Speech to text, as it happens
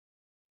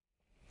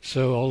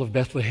So all of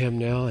Bethlehem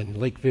now and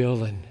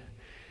Lakeville and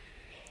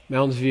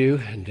Mounds View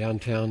and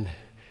downtown,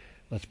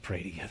 let's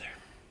pray together.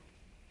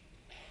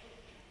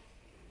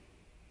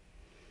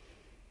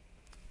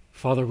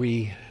 Father,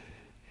 we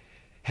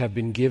have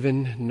been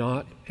given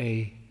not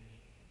a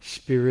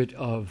spirit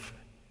of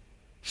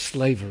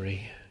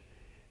slavery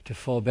to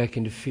fall back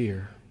into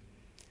fear,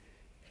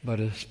 but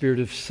a spirit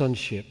of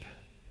sonship.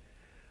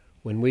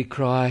 When we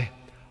cry,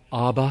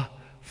 Abba,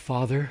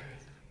 Father,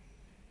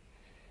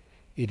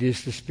 it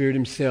is the Spirit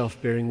Himself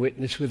bearing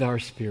witness with our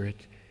spirit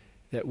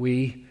that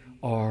we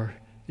are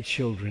the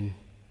children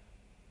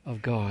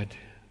of God.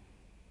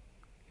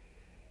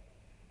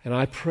 And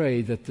I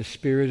pray that the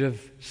spirit of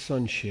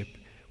sonship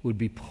would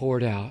be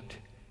poured out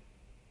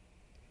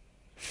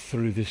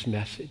through this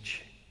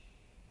message,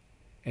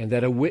 and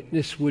that a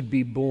witness would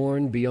be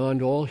born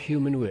beyond all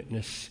human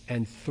witness,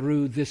 and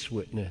through this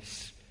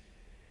witness,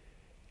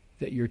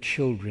 that your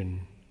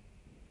children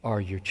are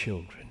your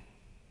children,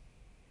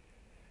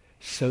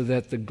 so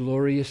that the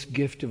glorious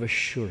gift of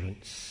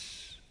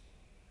assurance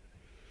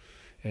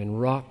and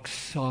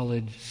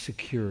rock-solid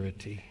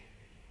security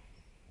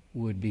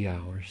would be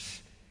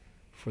ours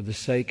for the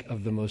sake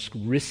of the most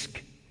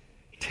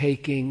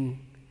risk-taking,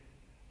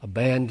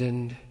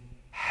 abandoned,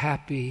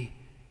 happy,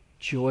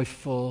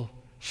 joyful,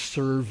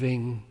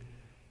 serving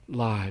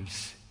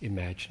lives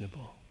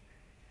imaginable.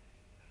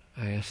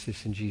 I ask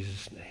this in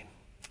Jesus' name.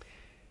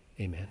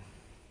 Amen.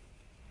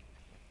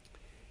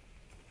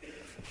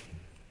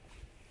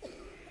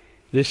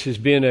 This has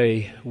been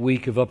a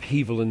week of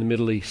upheaval in the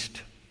Middle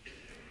East.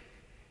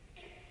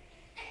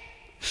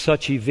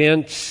 Such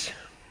events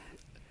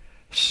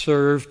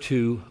serve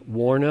to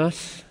warn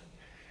us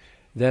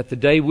that the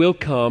day will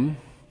come,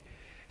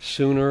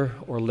 sooner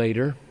or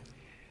later,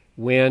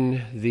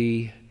 when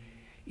the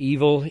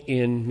evil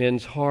in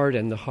men's heart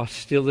and the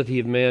hostility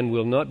of man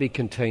will not be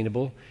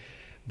containable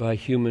by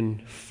human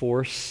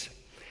force.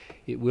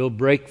 It will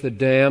break the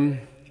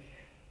dam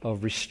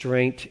of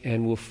restraint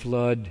and will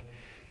flood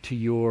to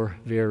your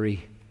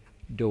very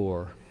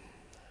door.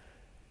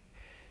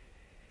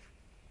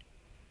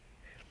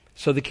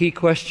 So the key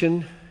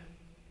question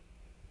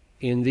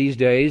in these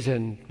days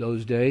and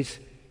those days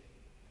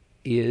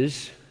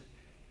is,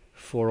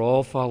 for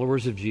all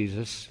followers of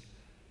Jesus,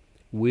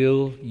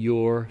 will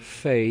your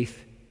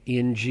faith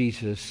in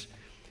Jesus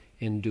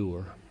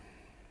endure?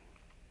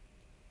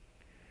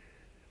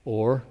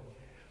 Or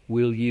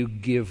will you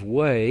give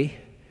way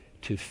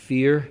to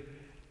fear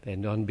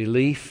and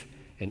unbelief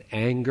and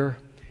anger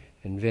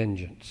and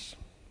vengeance?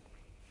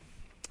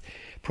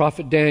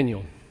 Prophet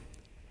Daniel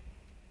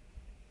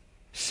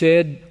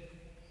said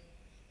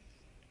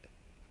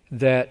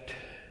that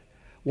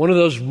one of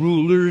those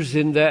rulers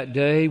in that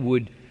day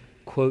would,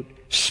 quote,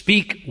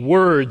 speak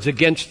words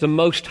against the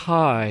Most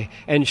High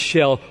and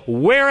shall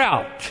wear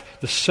out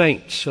the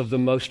saints of the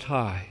Most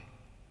High.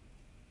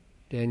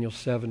 Daniel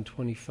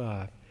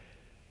 7:25.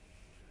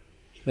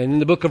 And in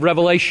the book of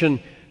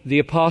Revelation, the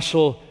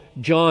Apostle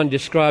John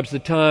describes the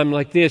time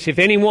like this: if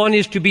anyone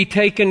is to be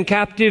taken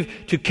captive,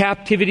 to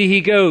captivity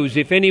he goes.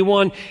 If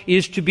anyone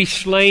is to be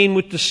slain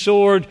with the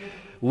sword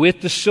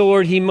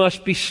he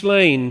must be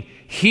slain.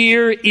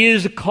 Here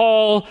is a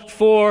call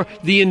for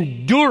the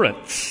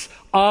endurance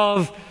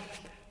of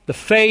the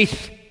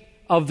faith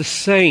of the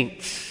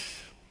saints.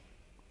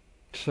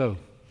 So,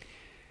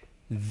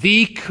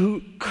 the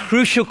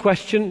crucial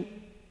question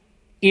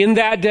in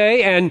that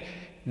day and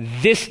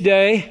this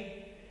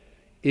day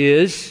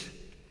is,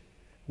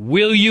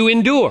 will you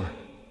endure?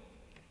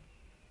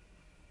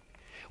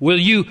 Will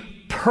you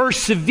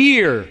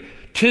persevere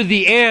to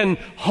the end,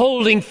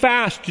 holding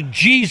fast to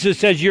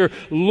Jesus as your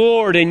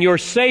Lord and your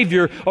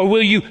Savior, or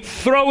will you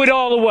throw it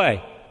all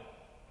away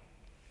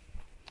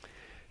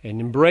and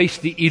embrace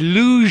the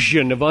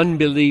illusion of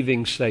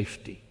unbelieving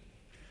safety?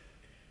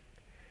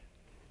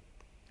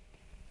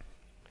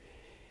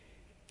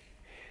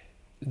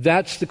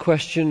 That's the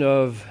question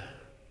of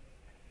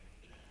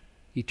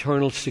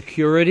eternal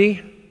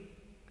security,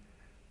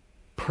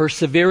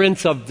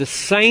 perseverance of the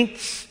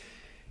saints,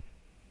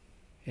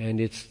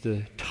 and it's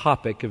the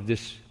topic of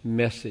this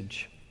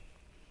message.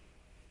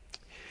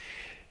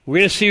 We're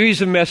in a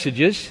series of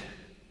messages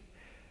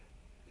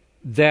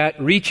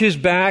that reaches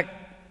back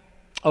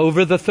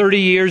over the 30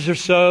 years or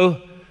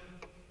so,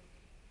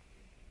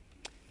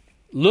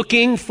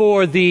 looking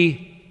for the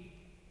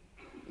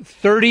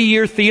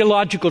 30-year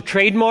theological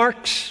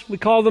trademarks, we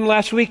called them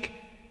last week,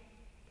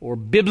 or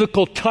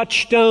biblical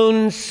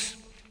touchstones,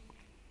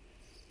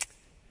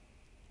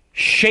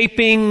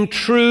 shaping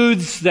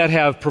truths that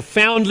have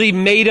profoundly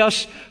made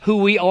us who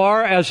we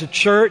are as a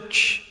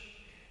church.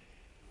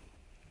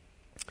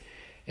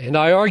 And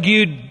I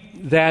argued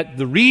that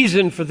the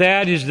reason for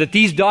that is that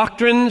these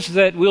doctrines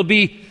that we'll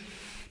be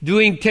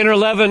doing 10 or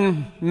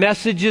 11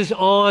 messages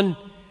on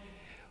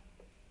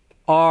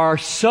are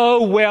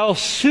so well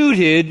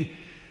suited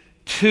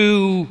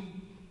to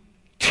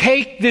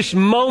take this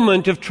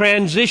moment of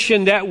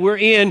transition that we're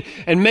in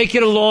and make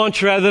it a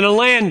launch rather than a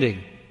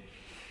landing.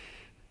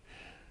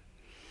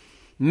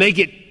 Make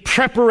it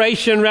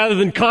preparation rather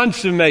than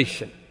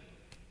consummation.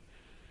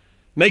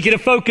 Make it a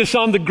focus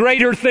on the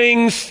greater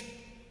things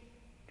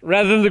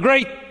rather than the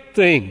great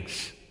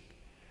things.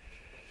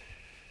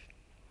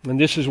 And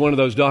this is one of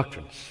those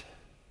doctrines.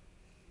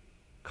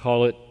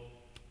 Call it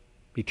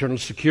eternal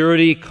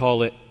security,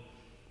 call it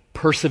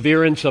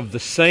perseverance of the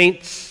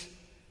saints.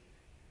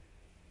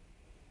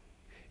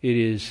 It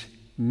is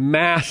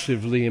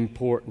massively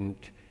important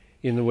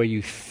in the way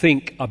you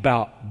think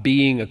about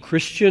being a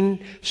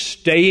Christian,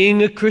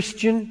 staying a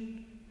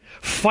Christian,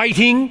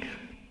 fighting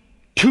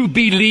to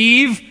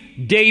believe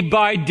day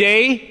by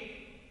day.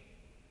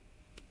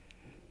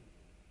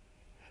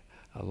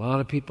 A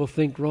lot of people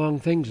think wrong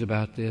things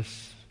about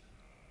this,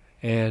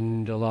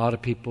 and a lot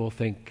of people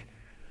think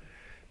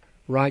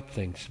right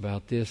things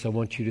about this. I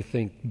want you to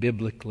think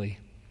biblically.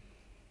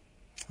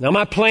 Now,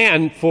 my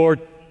plan for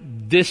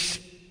this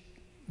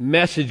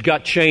message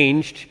got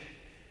changed.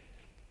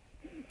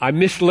 I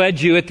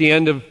misled you at the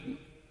end of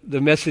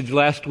the message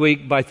last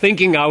week by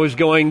thinking I was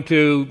going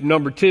to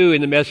number 2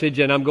 in the message,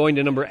 and I'm going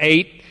to number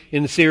 8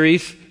 in the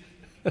series.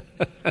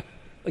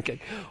 Okay.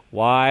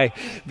 Why?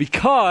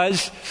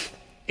 Because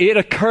it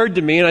occurred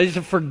to me, and I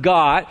just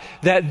forgot,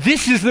 that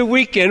this is the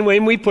weekend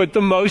when we put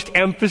the most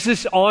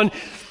emphasis on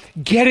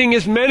getting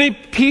as many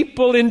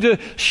people into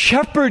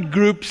shepherd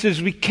groups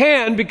as we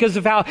can because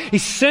of how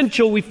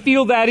essential we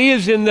feel that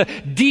is in the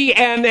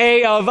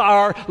DNA of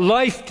our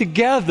life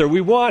together. We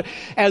want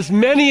as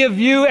many of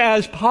you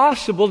as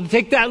possible to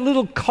take that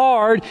little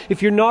card,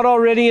 if you're not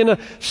already in a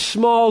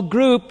small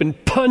group, and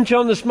punch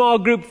on the small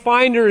group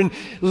finder and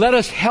let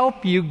us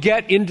help you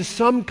get into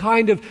some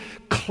kind of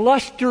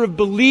cluster of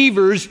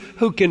believers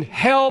who can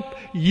help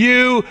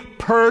you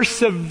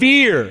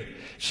persevere.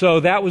 So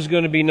that was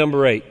going to be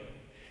number 8.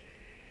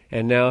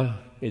 And now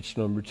it's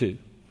number 2,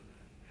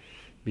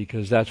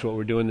 because that's what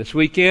we're doing this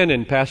weekend,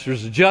 and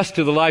pastors adjust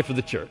to the life of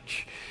the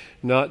church,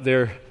 not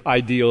their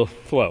ideal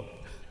flow.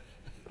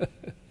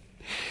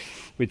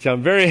 Which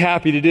I'm very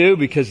happy to do,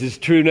 because it's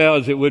true now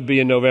as it would be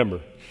in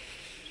November.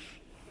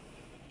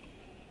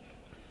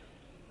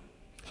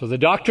 So the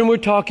doctrine we're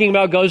talking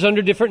about goes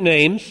under different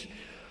names: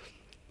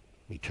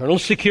 eternal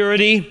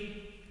security,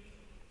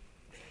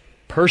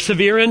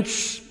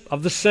 perseverance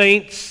of the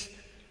saints.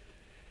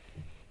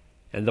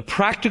 And the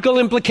practical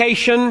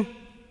implication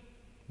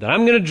that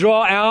I'm going to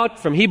draw out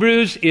from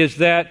Hebrews is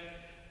that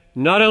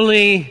not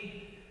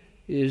only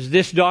is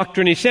this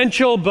doctrine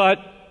essential, but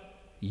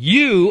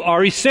you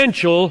are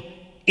essential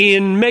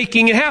in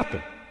making it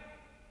happen.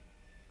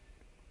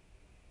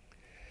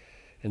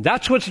 And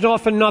that's what's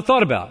often not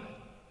thought about.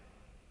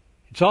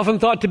 It's often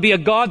thought to be a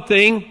God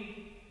thing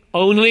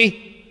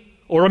only,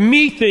 or a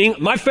me thing.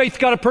 My faith's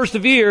got to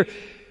persevere.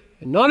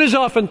 And not as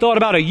often thought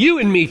about a you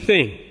and me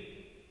thing,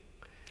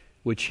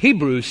 which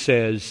Hebrews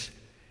says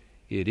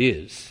it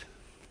is.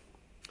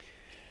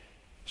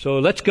 So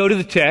let's go to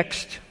the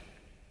text,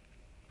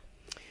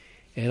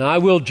 and I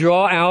will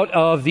draw out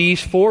of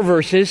these 4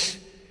 verses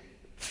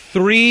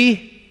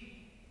 3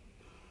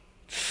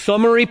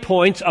 summary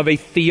points of a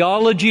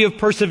theology of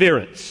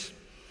perseverance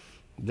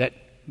that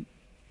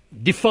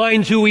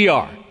defines who we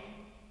are.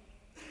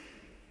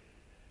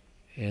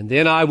 And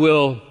then I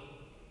will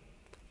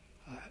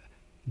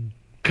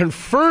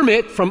confirm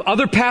it from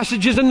other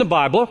passages in the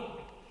Bible.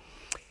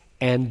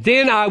 And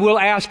then I will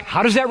ask,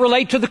 how does that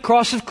relate to the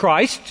cross of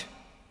Christ?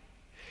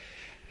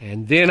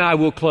 And then I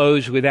will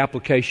close with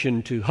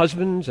application to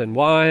husbands and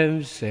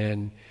wives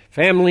and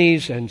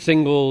families and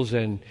singles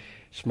and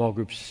small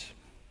groups.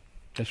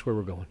 That's where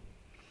we're going.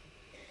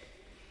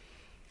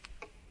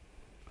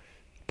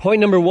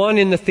 Point number 1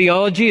 in the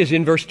theology is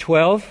in verse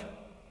 12.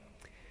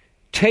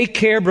 Take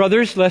care,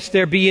 brothers, lest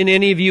there be in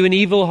any of you an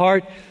evil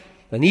heart,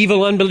 an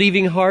evil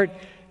unbelieving heart,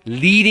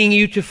 leading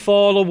you to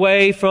fall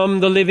away from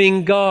the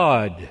living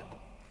God.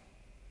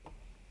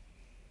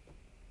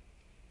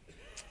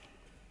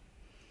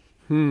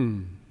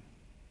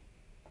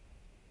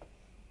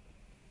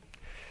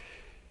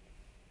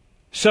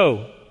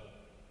 So,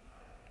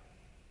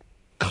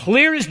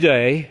 clear as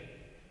day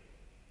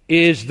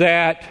is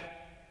that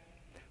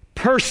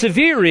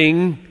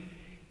persevering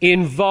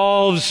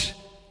involves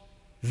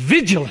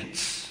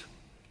vigilance.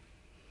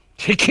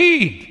 Take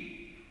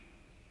heed,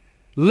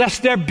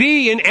 lest there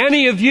be in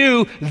any of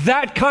you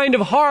that kind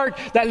of heart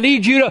that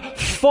leads you to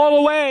fall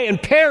away and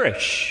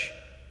perish.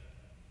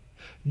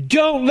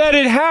 Don't let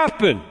it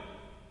happen.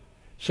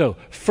 So,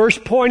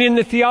 first point in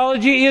the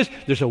theology is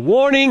there's a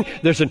warning,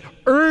 there's an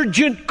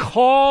urgent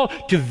call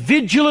to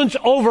vigilance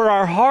over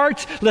our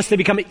hearts, lest they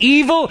become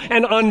evil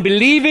and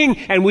unbelieving,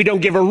 and we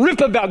don't give a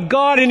rip about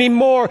God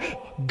anymore,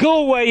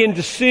 go away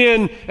into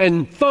sin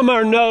and thumb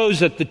our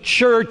nose at the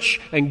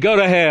church and go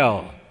to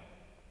hell.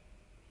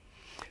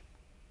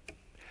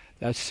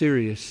 That's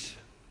serious.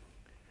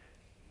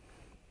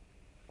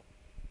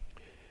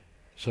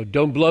 So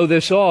don't blow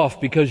this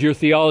off because your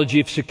theology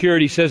of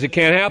security says it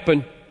can't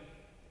happen.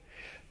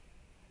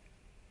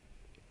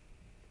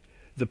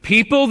 The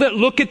people that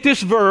look at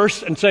this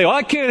verse and say,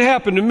 that can't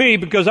happen to me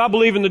because I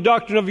believe in the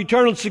doctrine of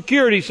eternal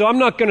security, so I'm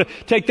not going to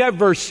take that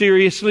verse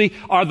seriously,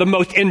 are the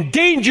most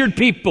endangered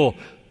people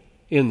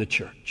in the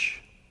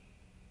church.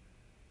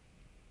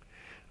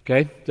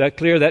 Okay, is that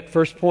clear? That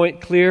first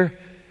point clear?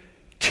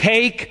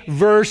 Take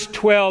verse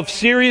 12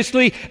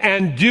 seriously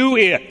and do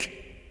it.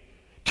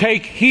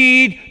 Take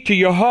heed to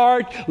your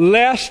heart,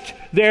 lest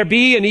there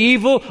be an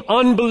evil,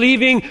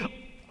 unbelieving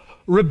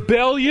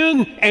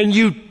rebellion, and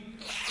you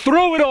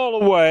throw it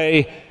all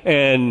away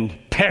and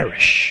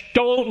perish.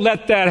 Don't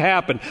let that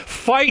happen.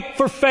 Fight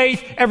for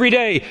faith every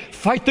day.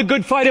 Fight the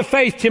good fight of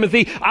faith,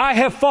 Timothy. I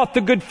have fought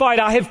the good fight.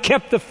 I have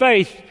kept the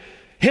faith.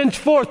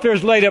 Henceforth there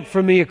is laid up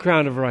for me a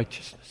crown of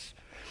righteousness.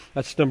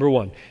 That's number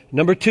one.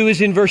 Number two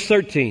is in verse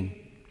 13.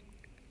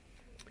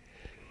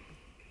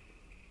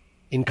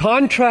 In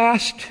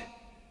contrast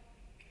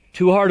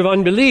to a heart of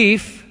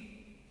unbelief,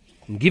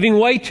 and giving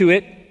way to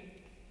it,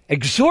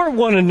 exhort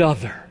one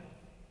another.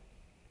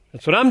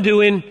 That's what I'm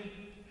doing.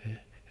 And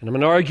I'm going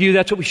to argue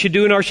that's what we should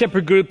do in our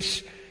shepherd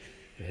groups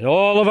and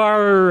all of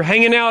our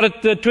hanging out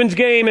at the Twins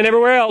game and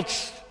everywhere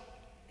else.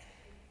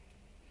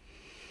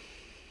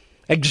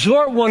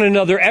 Exhort one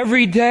another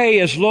every day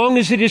as long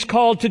as it is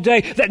called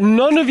today, that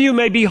none of you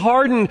may be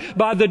hardened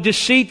by the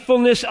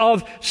deceitfulness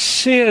of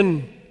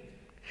sin.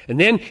 And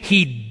then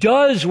he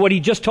does what he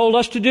just told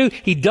us to do.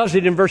 He does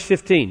it in verse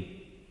 15.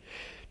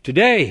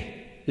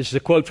 Today, this is a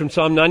quote from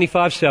Psalm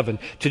 95:7.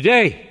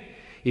 Today,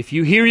 if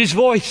you hear his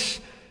voice,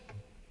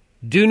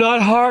 do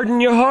not harden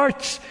your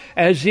hearts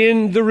as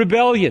in the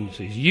rebellions.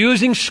 He's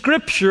using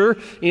Scripture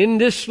in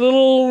this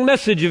little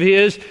message of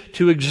his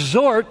to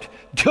exhort,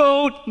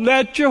 don't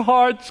let your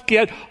hearts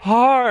get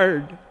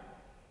hard.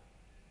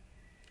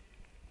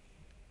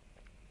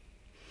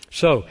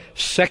 So,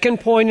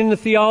 second point in the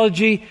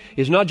theology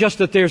is not just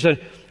that there's a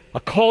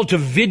call to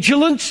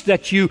vigilance,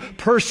 that you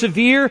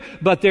persevere,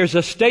 but there's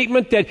a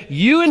statement that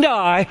you and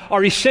I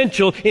are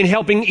essential in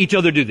helping each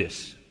other do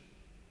this.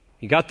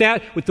 You got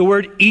that? With the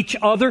word each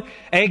other.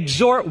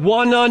 Exhort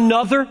one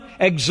another.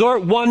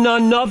 Exhort one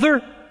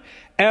another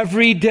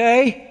every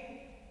day.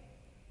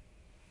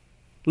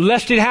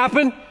 Lest it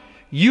happen,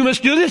 you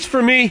must do this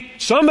for me.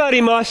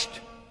 Somebody must.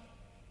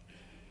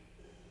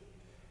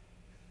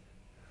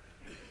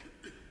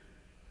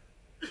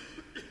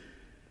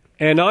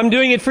 And I'm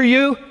doing it for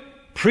you.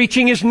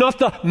 Preaching is not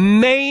the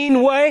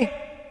main way.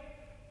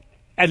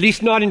 At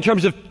least not in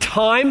terms of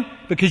time,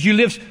 because you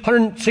live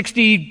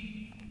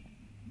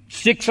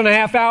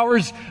 166.5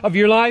 hours of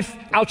your life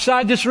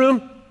outside this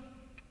room,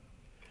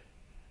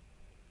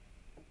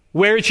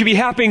 where it should be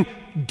happening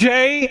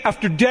day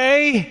after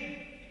day.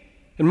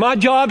 And my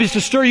job is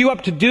to stir you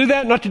up to do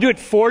that, not to do it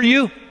for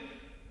you.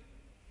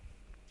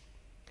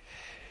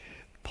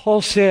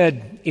 Paul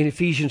said in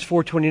Ephesians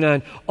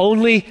 4:29,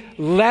 only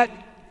let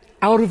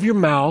out of your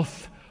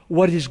mouth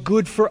what is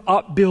good for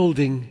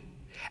upbuilding,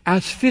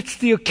 as fits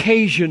the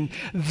occasion,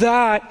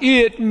 that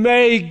it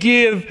may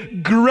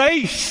give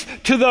grace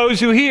to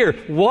those who hear.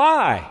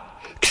 Why?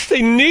 Because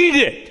they need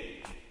it.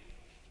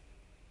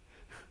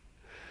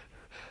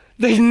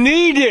 They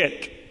need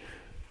it.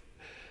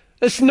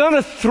 It's not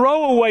a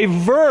throwaway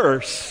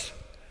verse.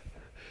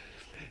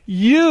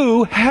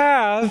 You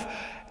have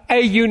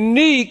a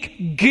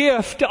unique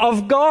gift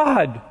of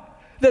God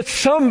that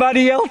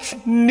somebody else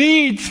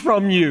needs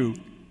from you.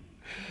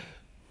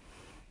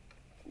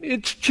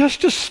 It's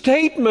just a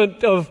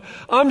statement of,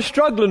 I'm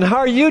struggling, how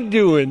are you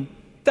doing?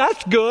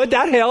 That's good,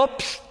 that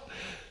helps.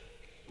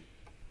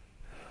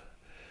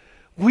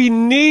 We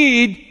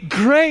need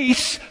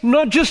grace,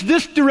 not just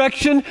this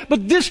direction,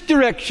 but this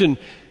direction.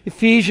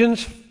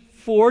 Ephesians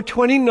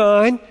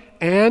 4:29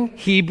 and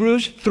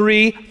Hebrews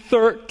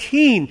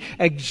 3:13.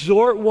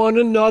 Exhort one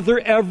another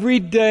every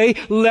day,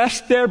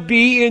 lest there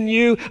be in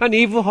you an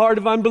evil heart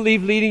of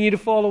unbelief leading you to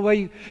fall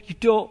away. You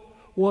don't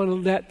want to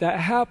let that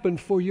happen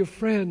for your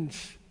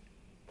friends.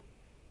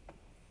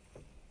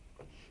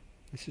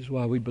 This is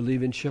why we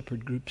believe in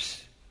shepherd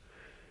groups.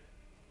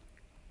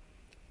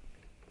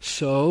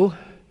 So,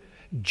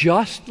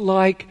 just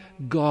like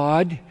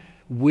God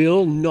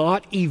will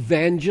not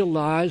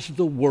evangelize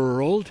the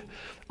world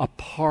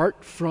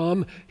apart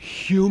from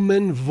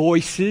human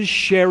voices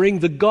sharing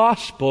the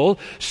gospel,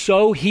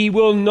 so he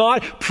will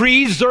not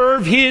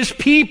preserve his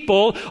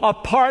people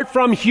apart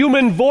from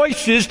human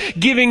voices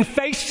giving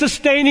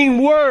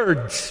faith-sustaining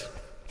words. Is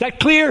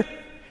that clear?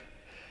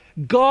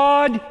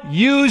 God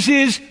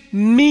uses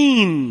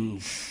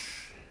means.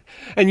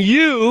 And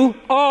you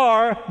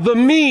are the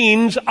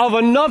means of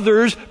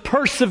another's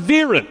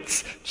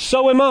perseverance.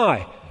 So am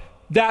I.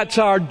 That's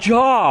our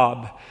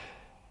job.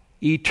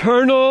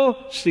 Eternal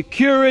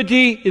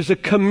security is a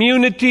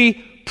community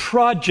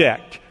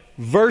project.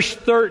 Verse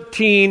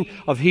 13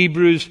 of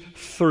Hebrews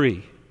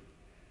 3.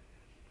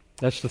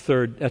 That's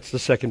the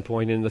second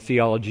point in the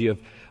theology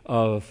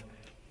of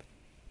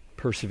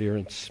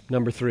perseverance.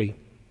 Number 3.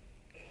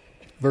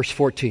 Verse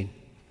 14.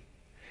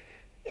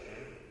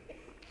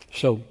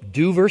 So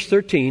do verse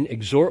 13,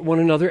 exhort one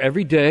another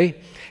every day,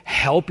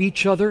 help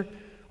each other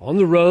on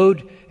the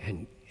road,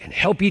 and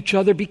help each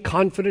other be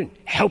confident,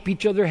 help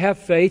each other have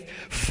faith.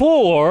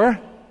 For,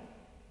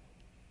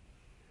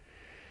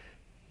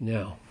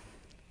 now,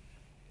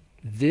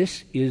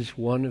 this is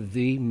one of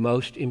the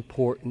most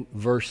important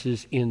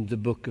verses in the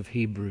book of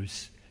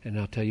Hebrews. And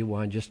I'll tell you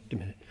why in just a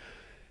minute.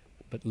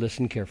 But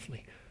listen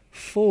carefully.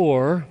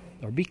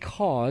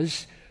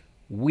 Because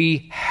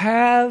we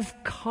have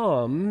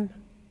come.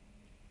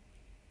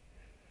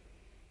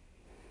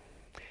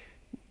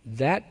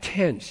 That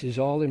tense is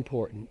all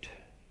important.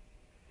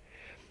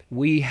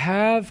 We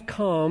have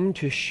come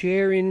to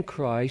share in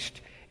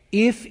Christ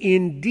if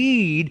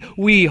indeed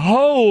we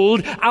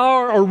hold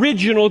our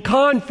original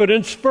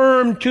confidence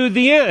firm to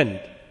the end.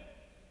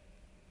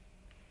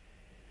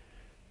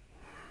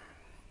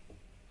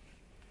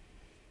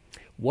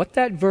 What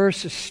that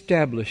verse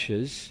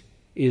establishes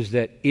is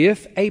that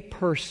if a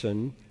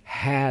person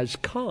has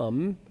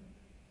come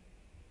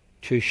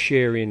to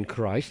share in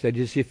Christ, that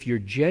is, if you're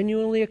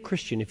genuinely a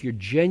Christian, if you're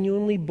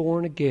genuinely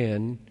born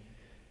again,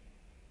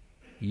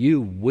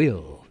 you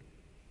will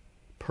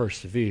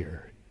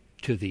persevere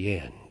to the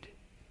end,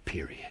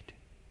 period.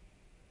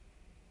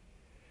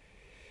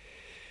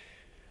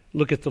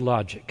 Look at the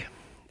logic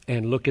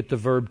and look at the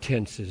verb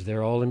tenses.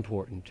 They're all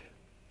important.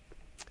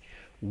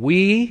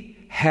 We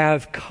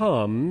have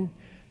come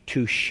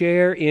to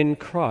share in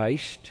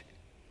Christ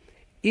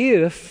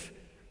if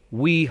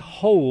we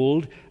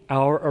hold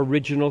our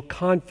original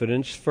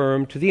confidence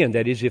firm to the end.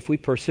 That is, if we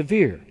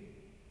persevere,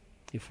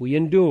 if we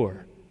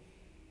endure.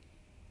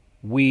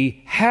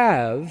 We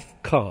have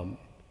come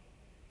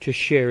to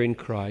share in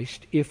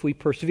Christ if we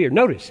persevere.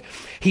 Notice,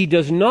 he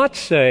does not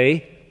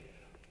say,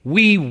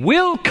 we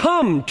will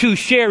come to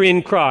share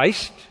in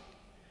Christ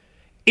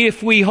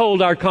if we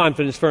hold our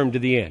confidence firm to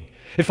the end.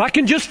 If I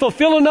can just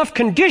fulfill enough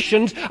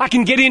conditions, I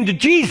can get into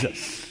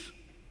Jesus.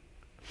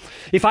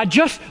 If I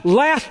just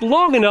last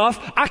long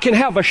enough, I can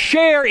have a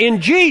share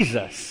in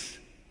Jesus.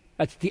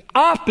 That's the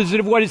opposite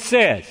of what it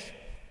says.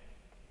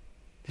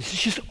 This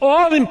is just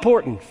all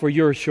important for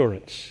your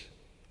assurance.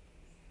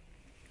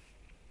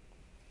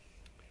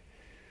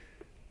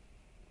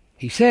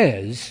 He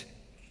says,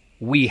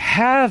 we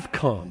have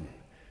come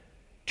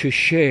to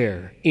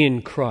share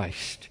in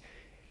Christ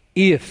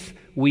if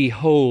we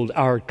hold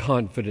our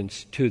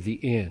confidence to the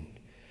end,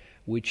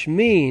 which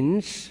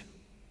means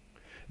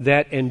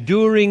that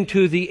enduring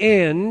to the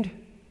end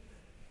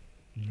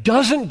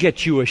doesn't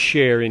get you a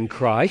share in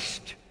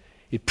Christ.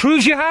 It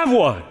proves you have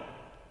one.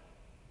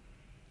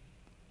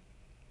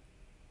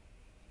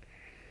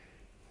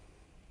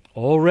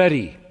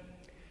 Already,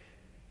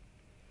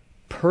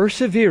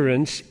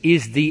 perseverance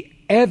is the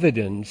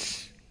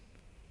evidence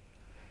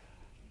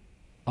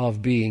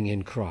of being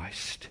in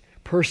Christ.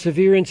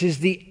 Perseverance is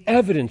the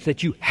evidence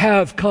that you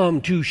have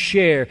come to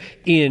share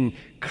in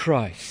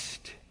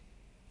Christ.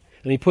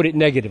 Let me put it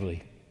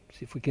negatively.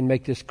 See if we can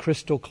make this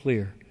crystal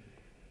clear.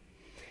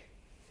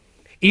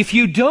 If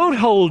you don't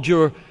hold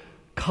your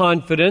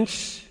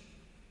confidence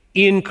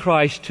in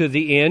Christ to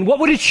the end, what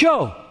would it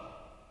show?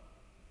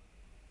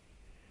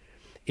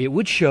 It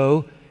would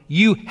show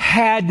you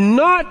had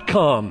not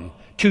come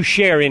to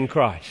share in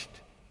Christ.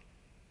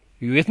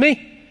 Are you with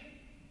me?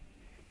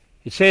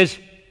 It says,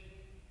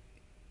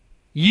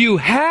 you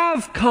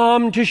have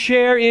come to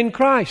share in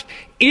Christ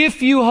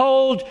if you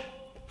hold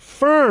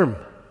firm.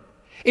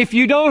 If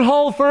you don't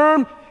hold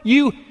firm,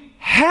 you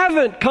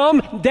haven't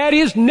come, that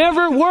is,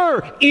 never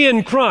were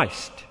in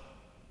Christ.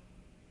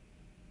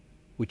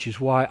 Which is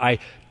why I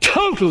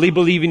totally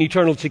believe in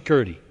eternal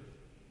security.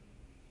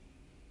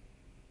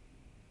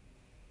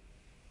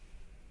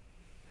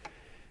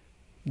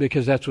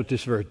 Because that's what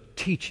this verse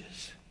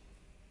teaches.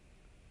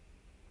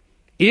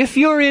 If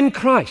you're in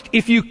Christ,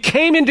 if you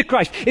came into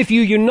Christ, if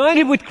you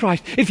united with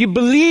Christ, if you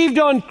believed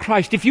on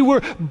Christ, if you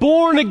were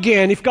born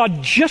again, if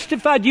God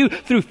justified you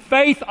through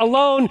faith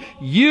alone,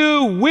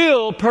 you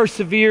will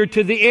persevere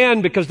to the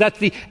end because that's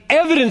the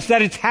evidence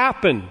that it's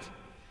happened.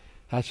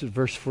 That's what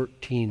verse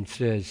 14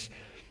 says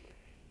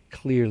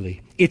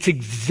clearly. It's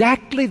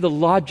exactly the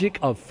logic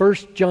of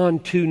 1 John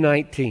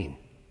 2:19.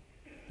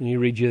 Let me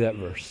read you that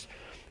verse.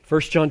 1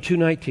 John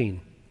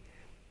 2:19.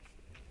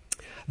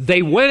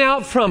 They went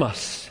out from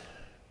us,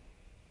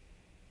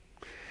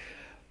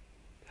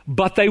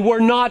 but they were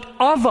not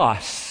of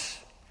us.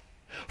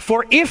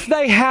 For if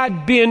they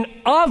had been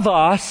of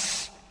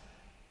us,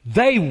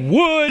 they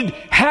would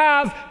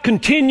have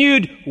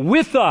continued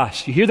with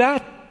us. You hear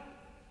that?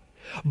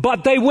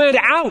 But they went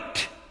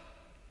out,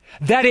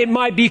 that it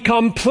might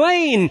become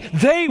plain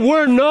they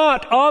were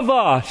not of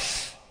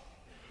us.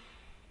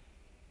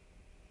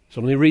 So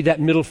let me read that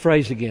middle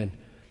phrase again.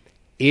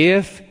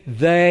 If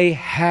they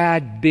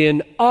had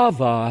been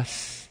of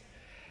us,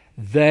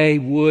 they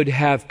would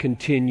have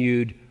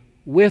continued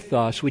with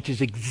us, which is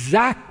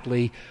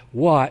exactly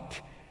what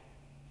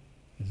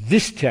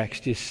this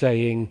text is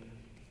saying.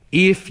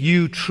 If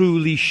you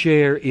truly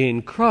share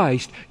in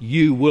Christ,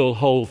 you will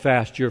hold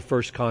fast your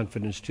first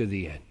confidence to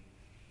the end.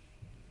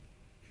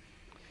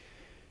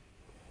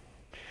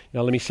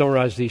 Now let me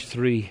summarize these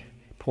 3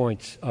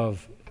 points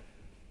of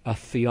a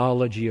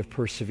theology of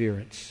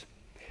perseverance.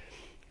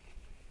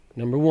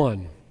 Number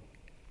 1,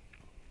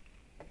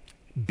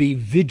 be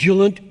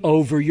vigilant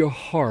over your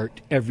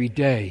heart every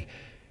day.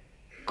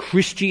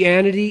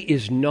 Christianity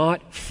is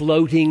not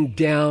floating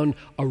down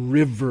a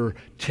river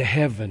to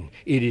heaven.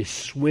 It is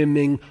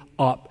swimming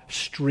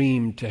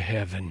upstream to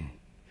heaven.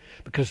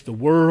 Because the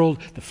world,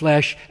 the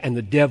flesh, and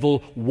the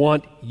devil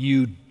want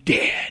you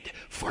dead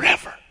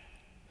forever.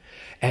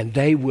 And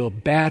they will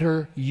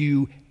batter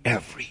you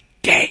every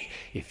day.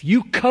 If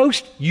you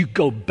coast, you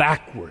go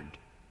backward.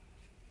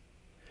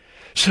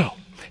 So,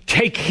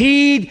 take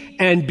heed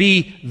and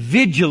be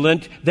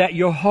vigilant that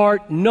your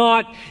heart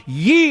not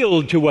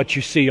yield to what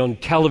you see on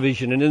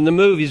television and in the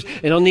movies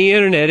and on the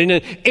internet and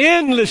an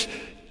endless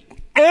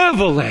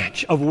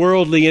avalanche of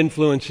worldly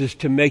influences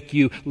to make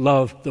you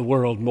love the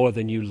world more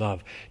than you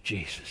love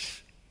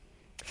Jesus.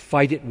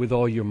 Fight it with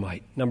all your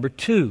might. Number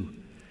 2,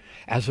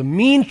 as a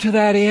means to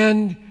that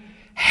end,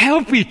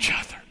 help each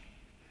other.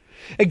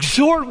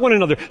 Exhort one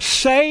another.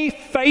 Say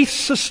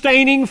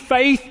faith-sustaining,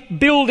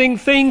 faith-building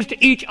things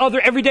to each other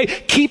every day.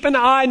 Keep an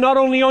eye not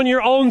only on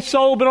your own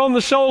soul, but on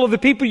the soul of the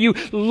people you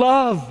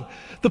love.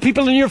 The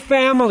people in your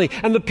family,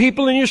 and the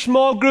people in your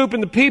small group,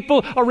 and the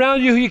people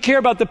around you who you care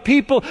about. The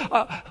people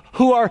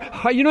who are,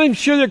 you're not even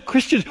sure they're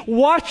Christians.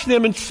 Watch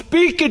them and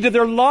speak into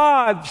their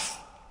lives.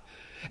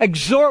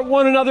 Exhort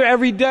one another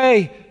every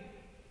day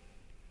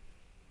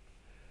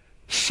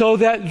so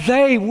that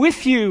they,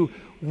 with you,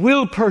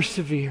 will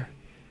persevere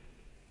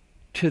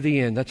to the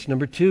end. That's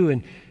number 2.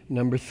 And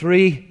number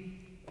 3,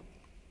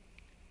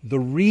 the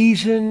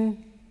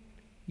reason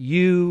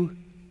you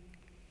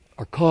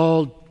are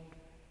called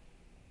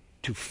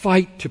to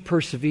fight, to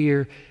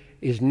persevere,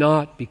 is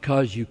not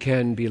because you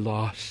can be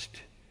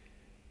lost,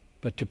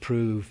 but to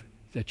prove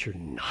that you're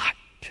not.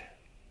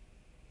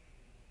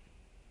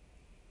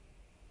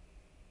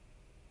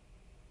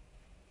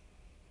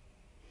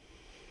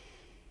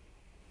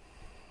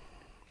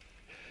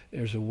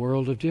 There's a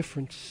world of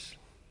difference.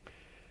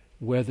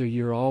 Whether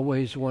you're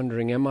always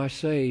wondering, am I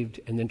saved?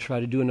 And then try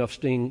to do enough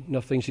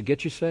things to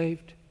get you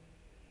saved.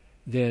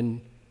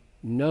 Then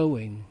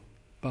knowing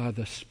by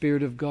the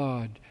Spirit of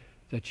God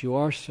that you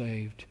are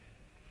saved.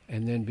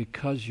 And then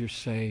because you're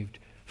saved,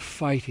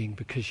 fighting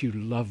because you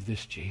love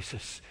this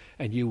Jesus.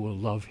 And you will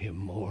love Him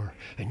more.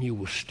 And you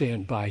will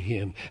stand by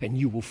Him. And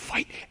you will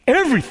fight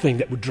everything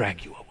that would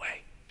drag you away.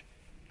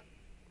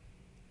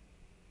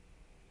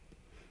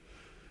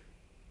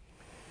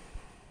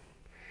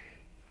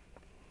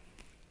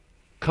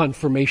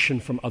 Confirmation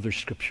from other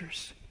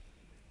scriptures.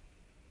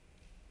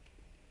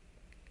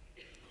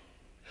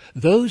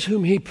 Those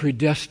whom He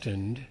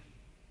predestined,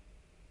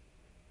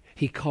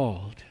 He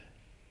called.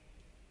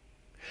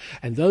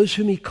 And those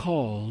whom He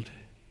called,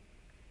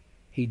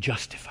 He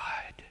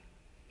justified.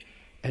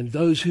 And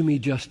those whom He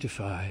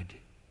justified,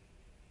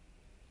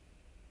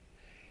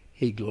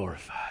 He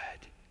glorified.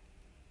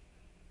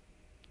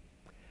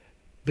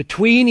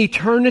 Between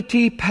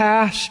eternity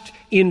past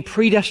in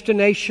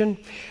predestination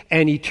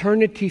and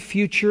eternity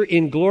future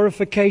in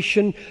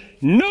glorification,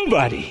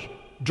 nobody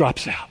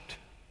drops out.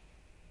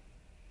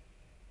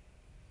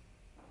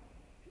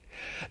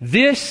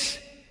 This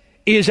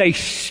is a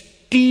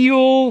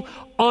steel,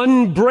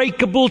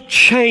 unbreakable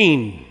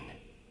chain.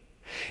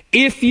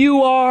 If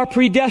you are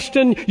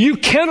predestined, you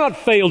cannot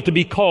fail to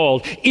be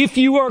called. If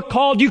you are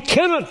called, you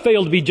cannot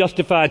fail to be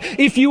justified.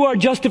 If you are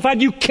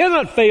justified, you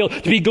cannot fail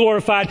to be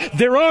glorified.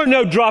 There are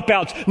no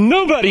dropouts.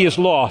 Nobody is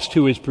lost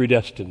who is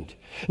predestined.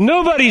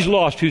 Nobody's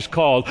lost who's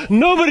called.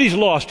 Nobody's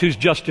lost who's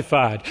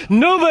justified.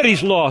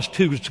 Nobody's lost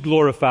who's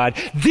glorified.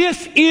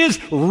 This is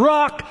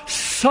rock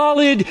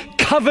solid,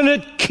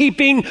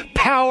 covenant-keeping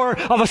power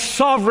of a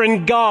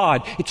sovereign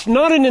God. It's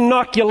not an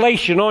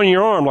inoculation on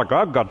your arm like,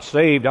 I got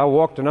saved, I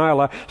walked an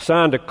aisle, I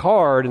signed a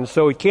card, and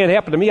so it can't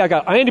happen to me. I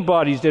got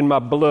antibodies in my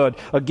blood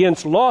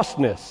against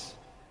lostness.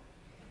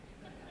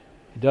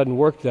 It doesn't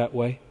work that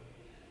way.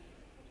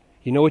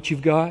 You know what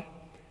you've got?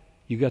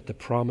 You've got the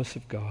promise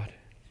of God.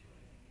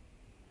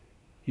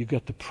 You've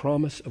got the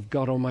promise of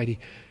God Almighty,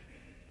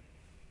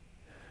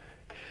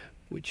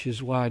 which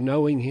is why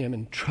knowing Him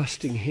and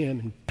trusting Him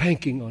and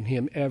banking on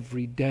Him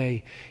every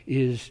day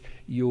is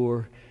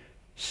your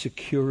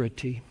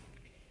security.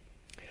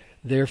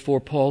 Therefore,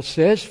 Paul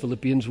says,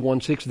 Philippians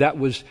 1:6, that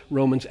was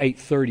Romans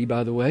 8:30,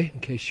 by the way, in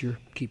case you're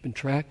keeping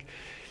track.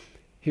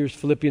 Here's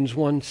Philippians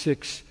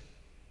 1:6,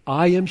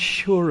 I am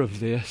sure of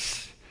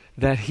this,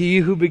 that He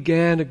who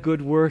began a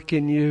good work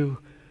in you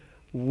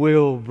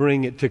will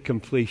bring it to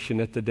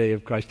completion at the day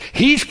of Christ.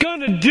 He's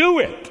going to do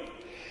it.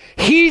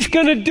 He's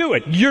going to do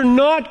it. You're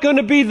not going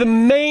to be the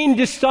main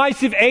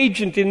decisive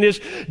agent in this.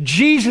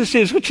 Jesus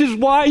is, which is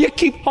why you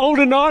keep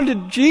holding on to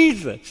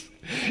Jesus.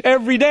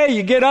 Every day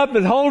you get up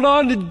and hold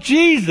on to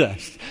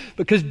Jesus,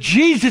 because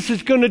Jesus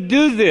is going to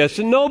do this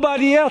and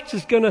nobody else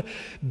is going to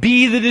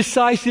be the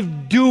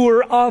decisive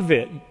doer of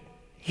it.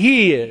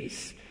 He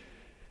is.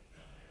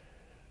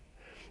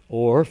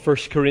 Or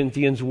 1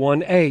 Corinthians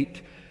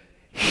 1:8.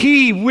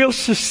 He will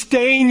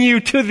sustain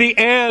you to the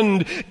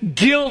end,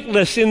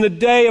 guiltless in the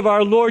day of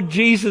our Lord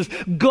Jesus.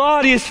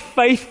 God is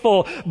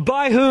faithful,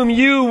 by whom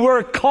you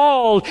were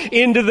called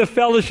into the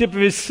fellowship of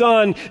His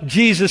Son,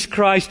 Jesus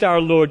Christ our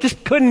Lord.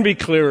 Just couldn't be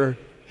clearer.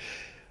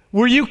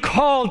 Were you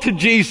called to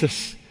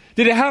Jesus?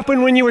 Did it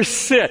happen when you were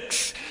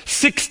 6,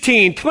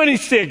 16,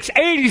 26,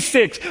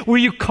 86? Were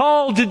you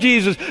called to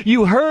Jesus?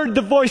 You heard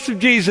the voice of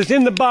Jesus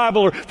in the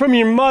Bible or from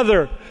your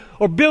mother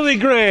or Billy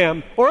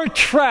Graham or a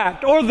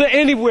tract or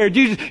anywhere.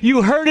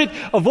 You heard it,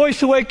 a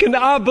voice awakened,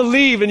 I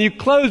believe, and you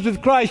closed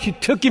with Christ. You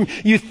took him,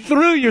 you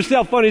threw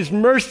yourself on his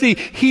mercy.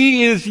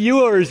 He is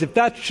yours. If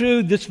that's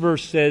true, this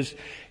verse says,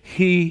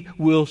 he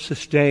will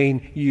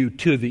sustain you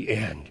to the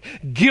end.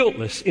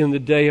 Guiltless in the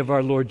day of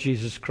our Lord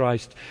Jesus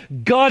Christ.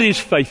 God is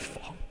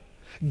faithful.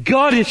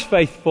 God is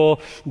faithful,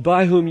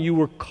 by whom you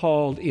were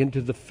called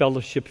into the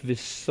fellowship of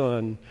his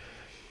Son.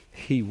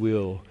 He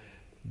will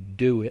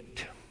do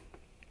it.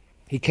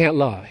 He can't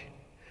lie.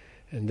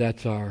 And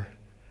that's our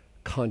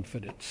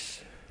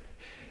confidence.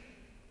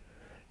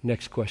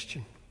 Next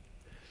question.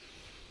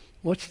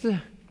 What's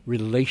the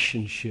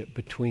relationship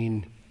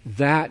between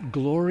that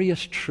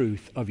glorious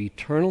truth of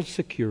eternal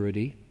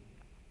security,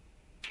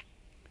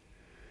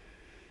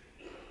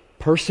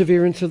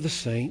 perseverance of the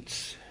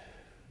saints,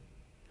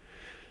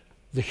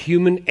 the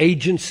human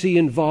agency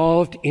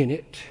involved in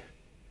it,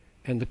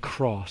 and the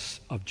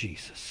cross of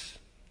Jesus?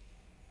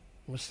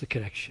 What's the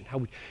connection?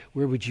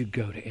 Where would you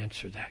go to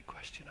answer that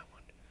question, I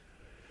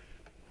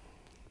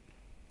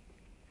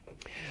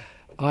wonder?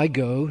 I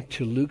go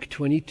to Luke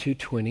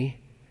 22:20,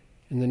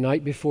 and the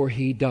night before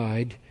he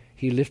died,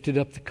 he lifted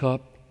up the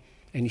cup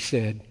and he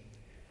said,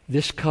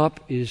 this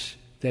cup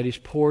that is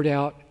poured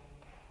out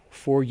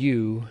for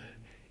you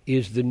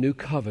is the new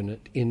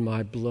covenant in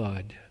my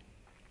blood.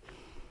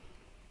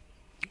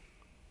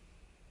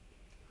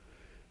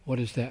 What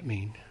does that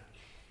mean?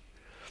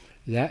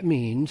 That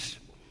means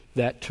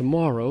that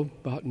tomorrow,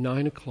 about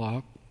 9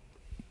 o'clock,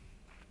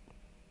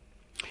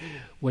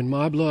 when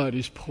my blood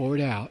is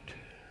poured out,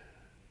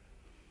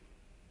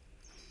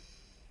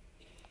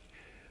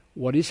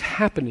 what is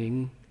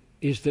happening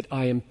is that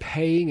I am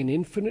paying an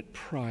infinite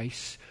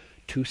price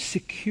to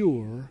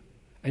secure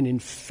an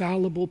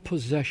infallible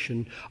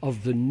possession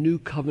of the new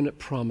covenant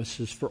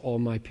promises for all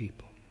my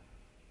people.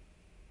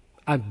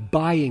 I'm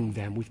buying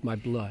them with my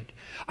blood.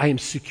 I am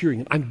securing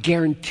them. I'm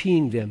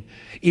guaranteeing them.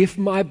 If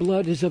my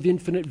blood is of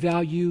infinite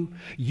value,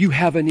 you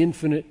have an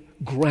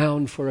infinite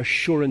ground for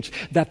assurance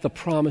that the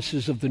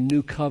promises of the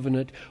new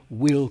covenant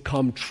will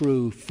come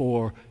true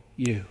for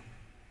you.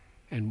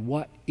 And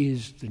what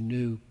is the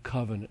new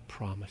covenant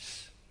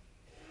promise?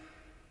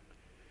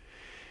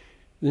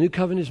 The new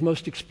covenant is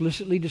most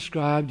explicitly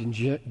described in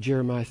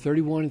Jeremiah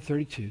 31 and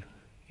 32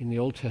 in the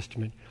Old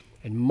Testament.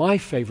 And my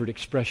favorite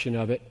expression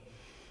of it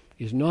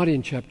is not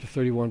in chapter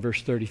 31,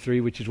 verse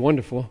 33, which is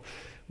wonderful,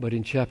 but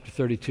in chapter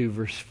 32,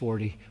 verse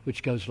 40,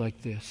 which goes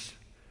like this.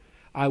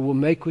 I will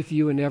make with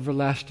you an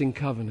everlasting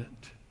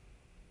covenant,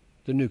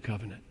 the new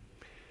covenant,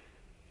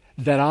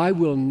 that I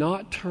will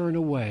not turn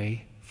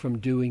away from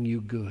doing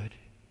you good.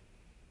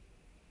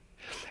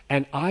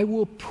 And I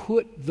will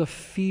put the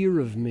fear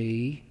of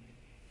me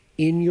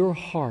in your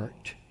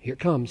heart. Here it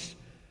comes.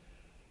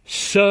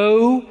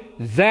 So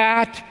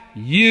that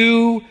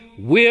you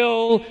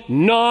will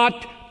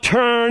not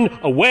turn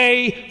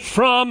away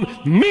from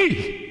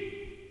me.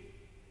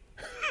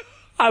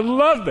 I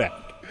love that.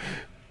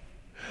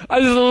 I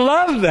just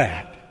love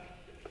that.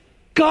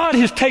 God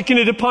has taken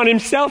it upon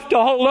himself to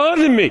hold on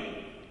to me.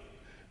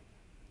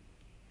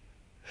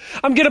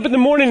 I'm getting up in the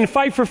morning and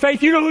fight for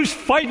faith. You know who's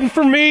fighting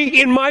for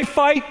me in my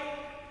fight?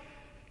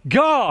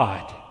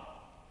 God.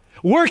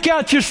 Work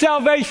out your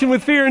salvation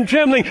with fear and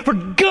trembling, for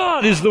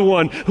God is the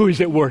one who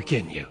is at work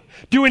in you,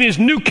 doing his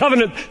new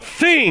covenant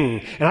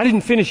thing. And I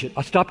didn't finish it.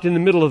 I stopped in the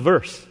middle of the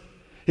verse.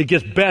 It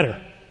gets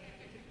better.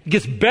 It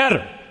gets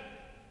better.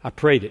 I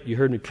prayed it. You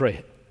heard me pray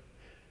it.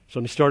 So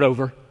let me start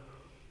over.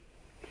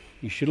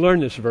 You should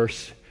learn this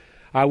verse.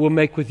 I will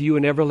make with you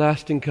an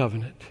everlasting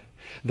covenant,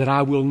 that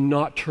I will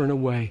not turn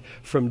away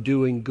from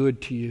doing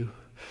good to you.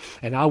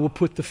 And I will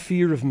put the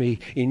fear of me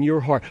in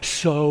your heart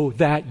so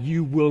that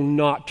you will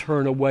not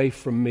turn away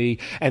from me.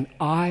 And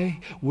I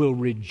will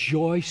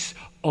rejoice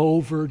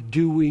over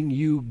doing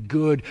you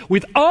good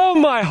with all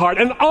my heart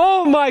and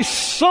all my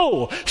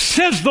soul,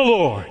 says the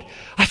Lord.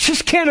 I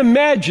just can't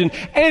imagine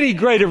any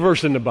greater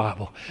verse in the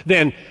Bible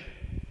than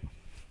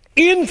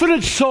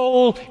infinite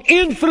soul,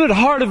 infinite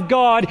heart of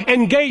God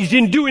engaged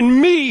in doing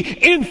me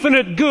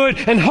infinite good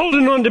and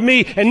holding on to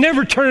me and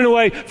never turning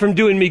away from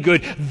doing me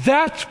good.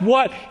 That's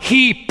what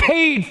he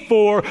paid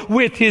for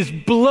with his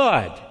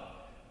blood.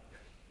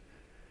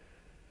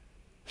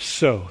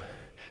 So,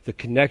 the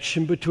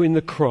connection between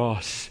the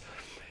cross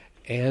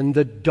and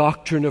the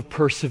doctrine of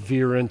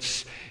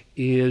perseverance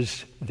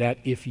is that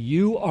if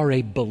you are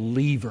a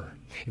believer,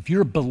 if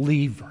you're a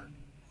believer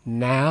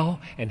now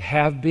and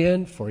have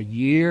been for a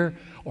year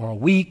or a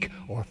week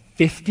or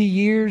 50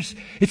 years,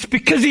 it's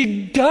because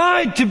he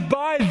died to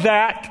buy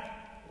that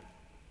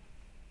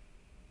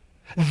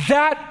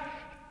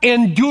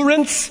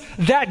endurance,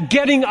 that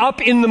getting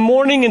up in the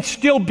morning and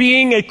still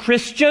being a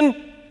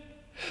Christian,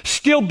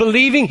 still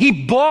believing. He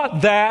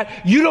bought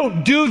that. You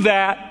don't do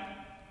that.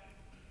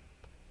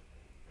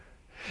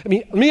 I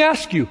mean, let me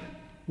ask you,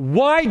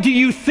 why do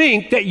you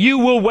think that you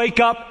will wake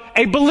up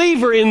a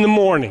believer in the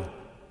morning?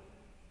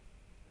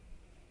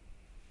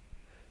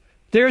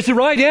 There's the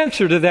right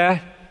answer to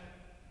that.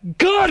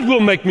 God will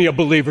make me a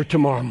believer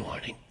tomorrow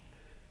morning.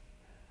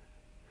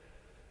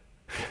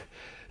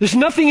 There's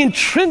nothing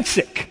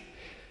intrinsic.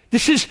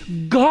 This is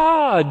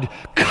God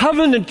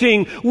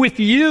covenanting with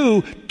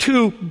you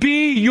to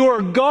be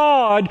your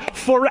God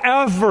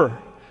forever.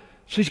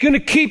 So He's going to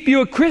keep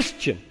you a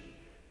Christian.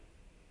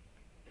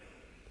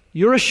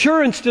 Your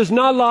assurance does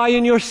not lie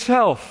in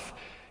yourself.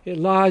 It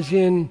lies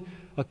in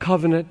a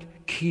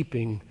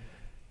covenant-keeping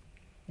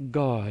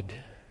God.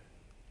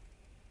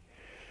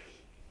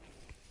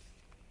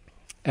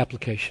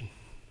 Application.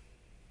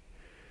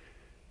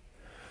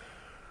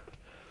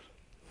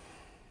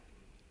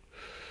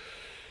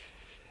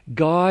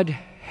 God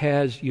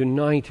has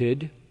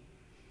united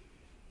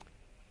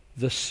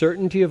the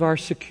certainty of our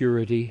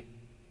security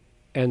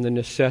and the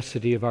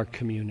necessity of our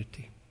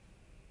community.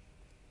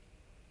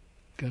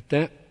 Got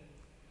that?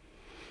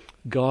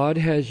 God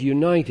has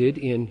united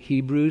in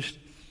Hebrews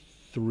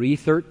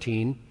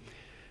 3:13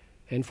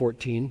 and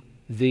 14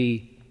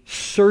 the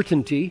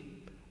certainty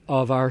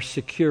of our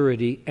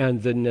security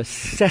and the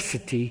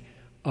necessity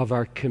of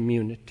our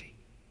community.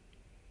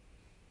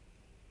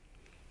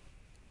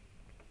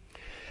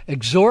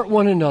 Exhort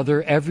one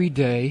another every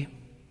day,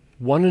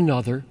 one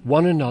another,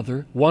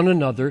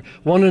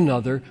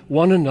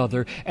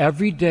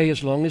 every day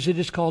as long as it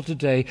is called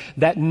today,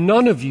 that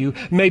none of you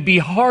may be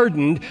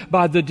hardened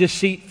by the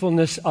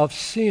deceitfulness of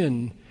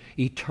sin.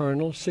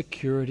 Eternal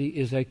security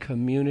is a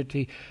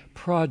community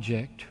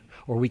project,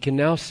 or we can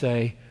now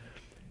say,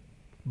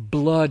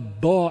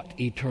 blood-bought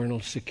eternal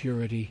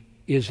security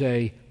is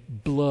a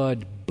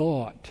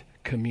blood-bought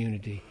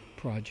community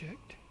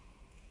project.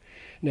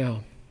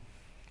 Now,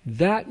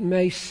 that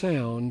may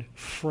sound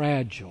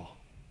fragile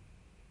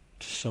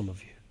to some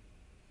of you.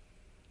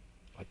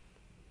 But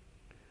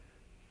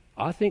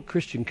I think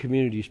Christian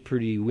community is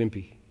pretty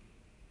wimpy.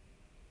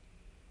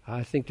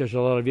 I think there's a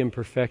lot of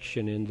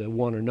imperfection in the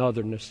one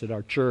anotherness at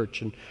our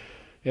church and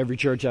every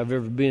church I've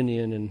ever been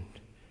in, and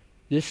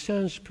this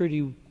sounds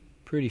pretty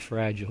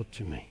fragile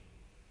to me.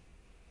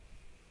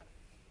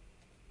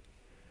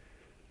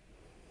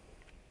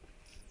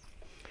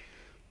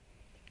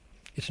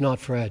 It's not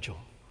fragile.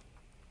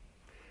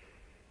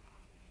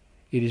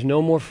 It is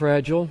no more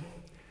fragile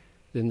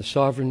than the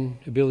sovereign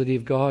ability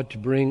of God to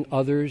bring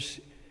others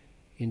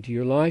into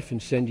your life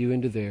and send you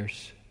into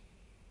theirs.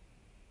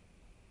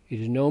 It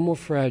is no more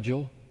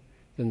fragile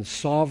than the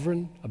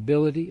sovereign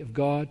ability of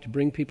God to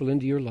bring people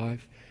into your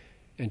life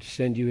and to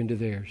send you into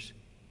theirs.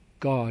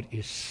 God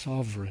is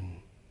sovereign.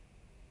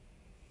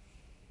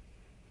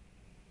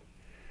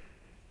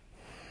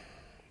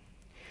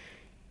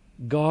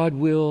 God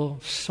will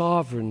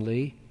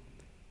sovereignly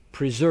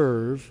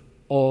preserve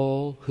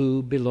all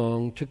who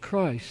belong to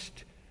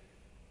Christ.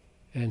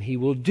 And He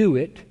will do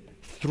it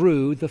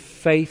through the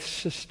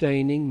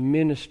faith-sustaining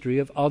ministry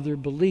of other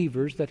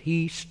believers that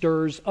He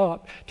stirs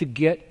up to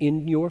get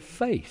in your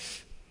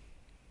face.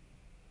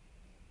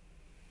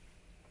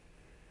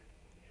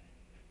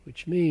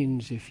 Which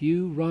means if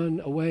you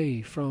run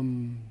away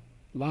from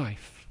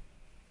life,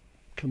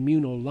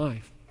 communal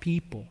life,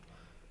 people,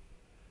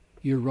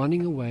 you're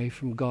running away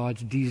from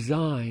God's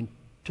design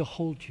to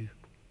hold you.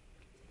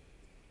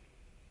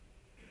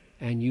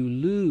 And you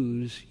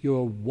lose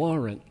your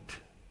warrant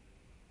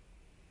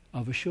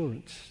of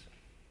assurance.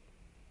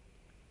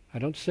 I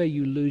don't say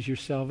you lose your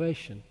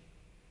salvation.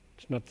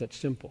 It's not that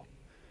simple.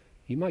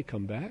 You might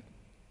come back.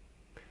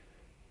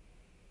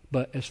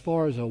 But as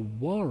far as a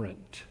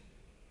warrant,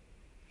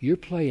 you're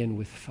playing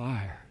with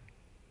fire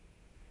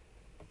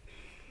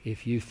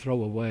if you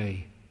throw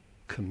away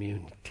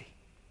community,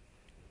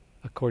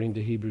 according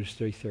to Hebrews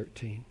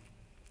 3:13.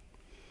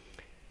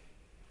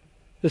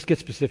 Let's get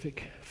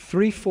specific.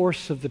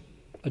 3/4 of the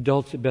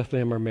adults at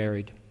Bethlehem are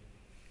married,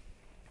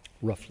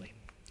 roughly.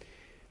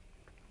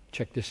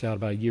 Checked this out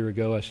about a year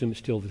ago. I assume it's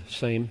still the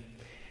same.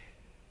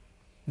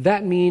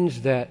 That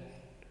means that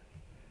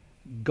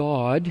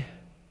God,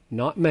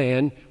 not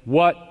man,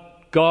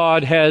 what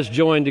God has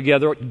joined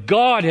together,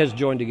 God has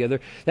joined together.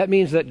 That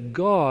means that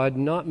God,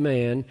 not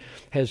man,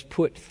 has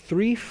put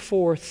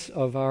 3/4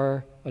 of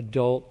our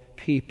adult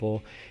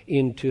people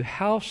into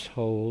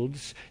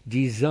households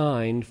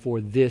designed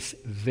for this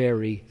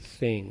very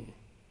thing.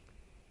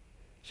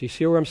 So you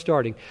see where I'm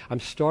starting? I'm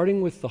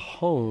starting with the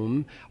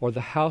home or the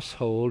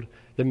household,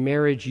 the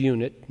marriage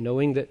unit,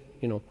 knowing that,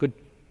 good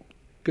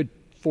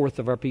 1/4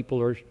 of our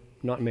people are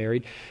not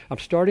married. I'm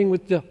starting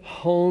with the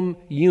home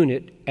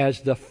unit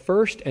as the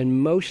first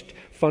and most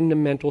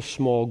fundamental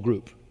small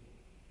group,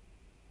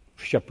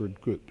 shepherd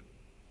group.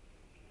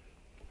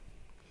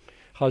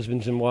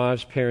 Husbands and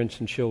wives, parents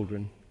and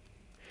children.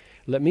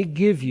 Let me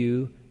give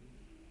you,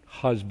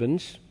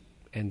 husbands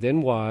and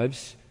then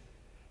wives,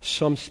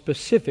 some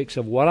specifics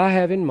of what I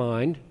have in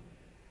mind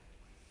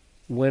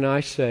when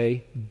I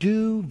say,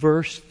 do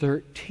verse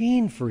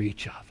 13 for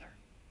each other.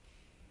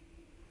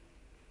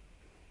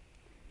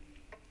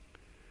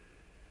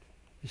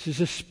 This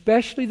is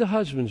especially the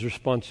husband's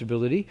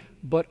responsibility,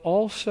 but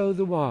also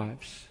the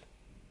wives.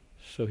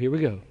 So here we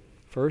go.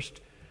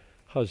 First,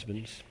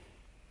 husbands.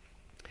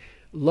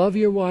 Love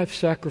your wife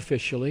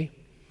sacrificially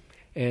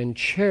and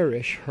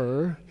cherish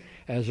her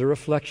as a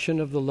reflection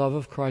of the love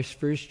of Christ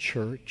for His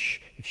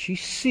church. If she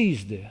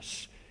sees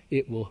this,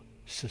 it will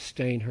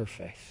sustain her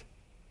faith.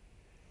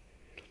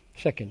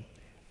 Second,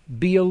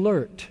 be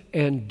alert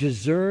and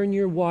discern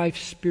your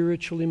wife's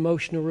spiritual,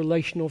 emotional,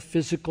 relational,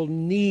 physical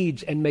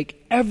needs and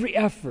make every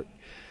effort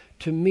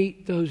to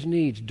meet those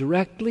needs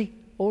directly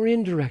or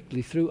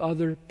indirectly through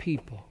other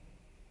people.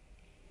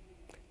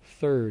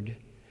 Third,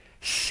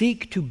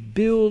 seek to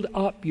build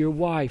up your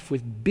wife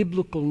with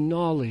biblical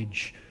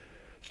knowledge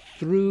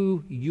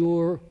through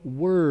your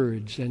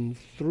words and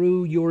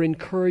through your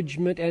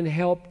encouragement and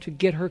help to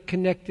get her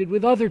connected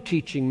with other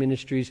teaching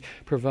ministries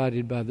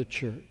provided by the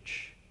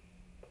church.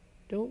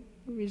 Don't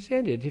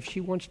resent it if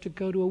she wants to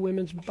go to a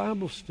women's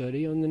Bible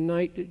study on the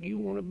night that you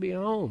want to be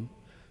home.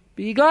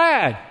 Be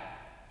glad.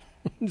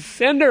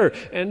 Send her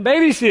and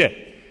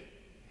babysit.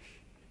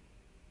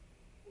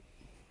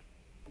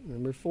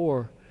 Number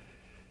 4,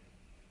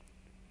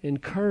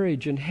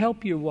 encourage and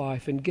help your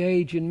wife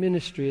engage in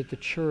ministry at the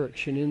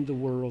church and in the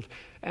world.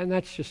 And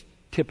that's just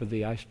tip of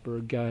the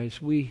iceberg,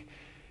 guys. We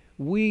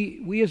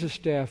as a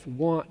staff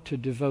want to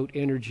devote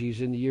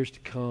energies in the years to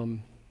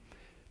come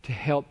to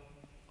help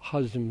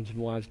husbands and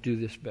wives do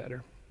this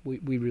better.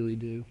 We really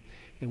do.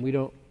 And we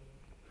don't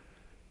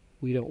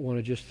want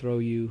to just throw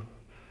you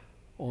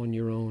on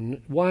your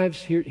own.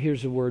 Wives,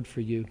 here's a word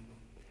for you.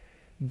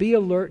 Be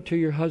alert to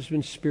your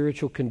husband's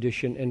spiritual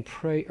condition and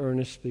pray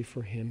earnestly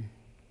for him.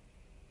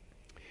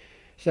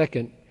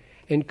 Second,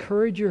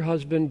 encourage your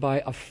husband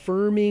by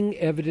affirming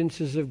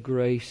evidences of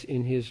grace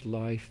in his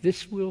life.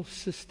 This will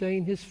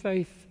sustain his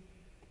faith.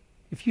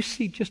 If you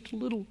see just a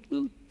little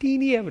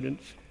teeny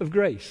evidence of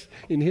grace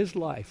in his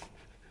life,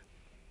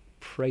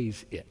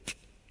 praise it.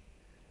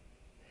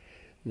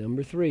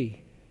 Number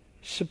 3,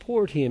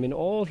 support him in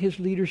all his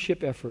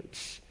leadership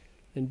efforts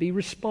and be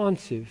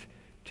responsive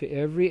to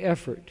every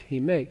effort he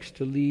makes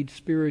to lead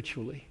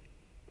spiritually.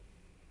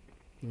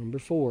 Number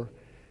 4,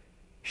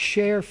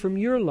 share from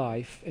your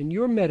life and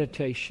your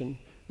meditation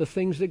the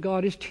things that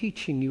God is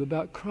teaching you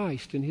about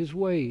Christ and His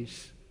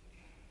ways.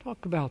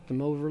 Talk about them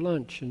over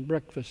lunch and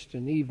breakfast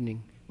and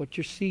evening, what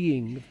you're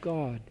seeing of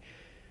God.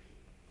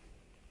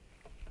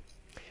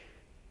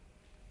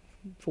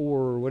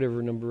 4,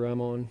 whatever number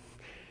I'm on.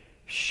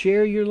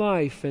 Share your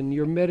life and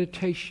your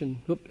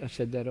meditation. I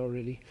said that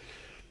already.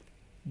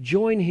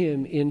 Join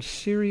him in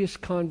serious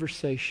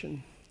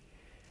conversation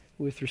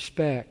with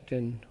respect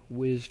and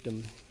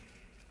wisdom.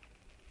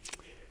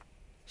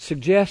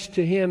 Suggest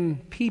to him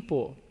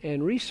people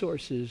and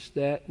resources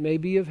that may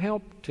be of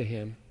help to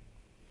him.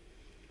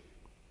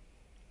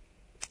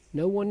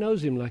 No one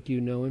knows him like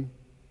you know him.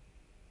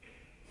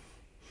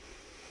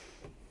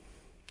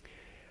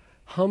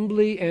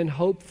 Humbly and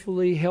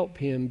hopefully help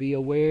him be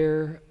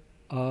aware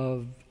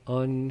of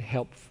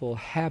unhelpful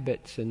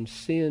habits and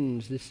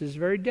sins. This is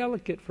very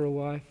delicate for a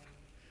wife,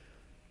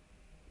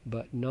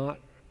 but not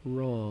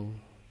wrong.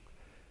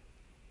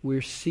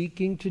 We're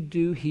seeking to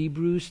do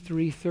Hebrews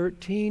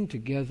 3:13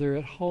 together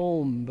at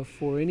home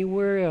before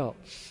anywhere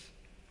else.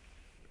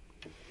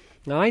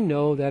 Now, I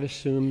know that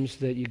assumes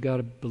that you got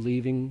a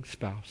believing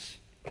spouse,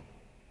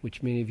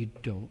 which many of you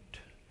don't.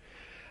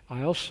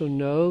 I also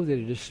know that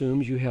it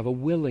assumes you have a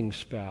willing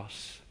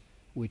spouse,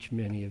 which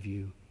many of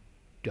you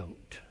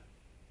don't.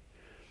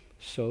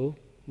 So,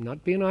 I'm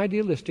not being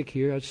idealistic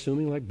here,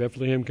 assuming like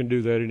Bethlehem can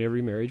do that in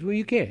every marriage. Well,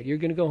 you can't. You're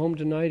going to go home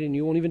tonight and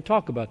you won't even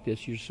talk about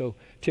this. You're so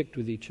ticked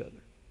with each other.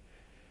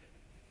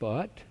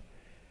 But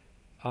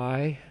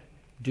I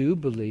do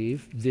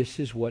believe this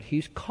is what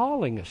He's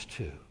calling us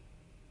to.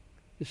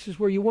 This is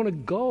where you want to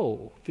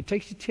go. If it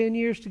takes you 10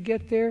 years to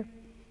get there,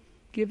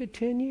 give it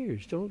 10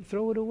 years. Don't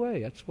throw it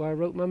away. That's why I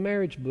wrote my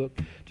marriage book,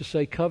 to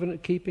say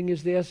covenant keeping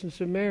is the essence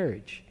of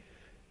marriage.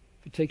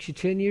 If it takes you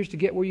 10 years to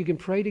get where you can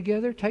pray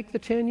together, take the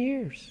 10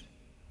 years.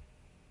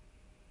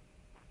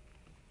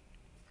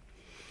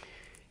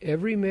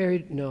 Every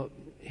married... Now,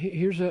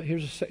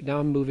 now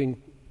I'm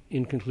moving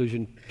in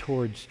conclusion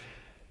towards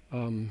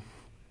a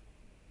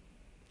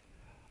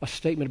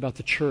statement about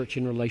the church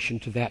in relation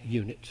to that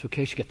unit.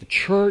 Okay, so you got the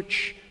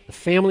church, the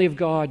family of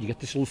God, you got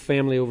this little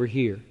family over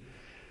here.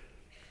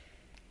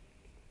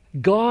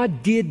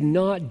 God did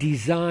not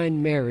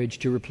design marriage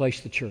to replace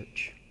the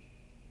church.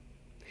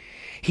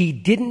 He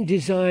didn't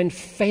design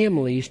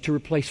families to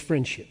replace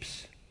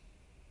friendships.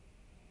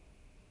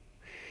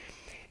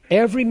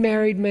 Every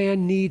married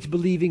man needs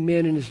believing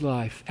men in his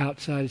life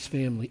outside his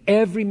family.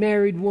 Every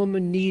married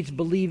woman needs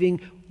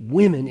believing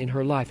women in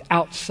her life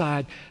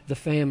outside the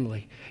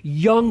family.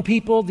 Young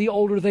people, the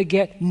older they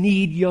get,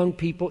 need young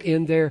people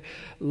in their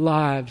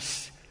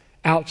lives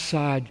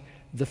outside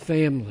the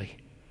family.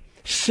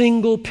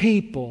 Single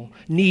people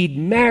need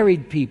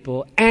married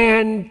people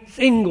and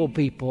single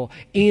people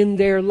in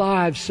their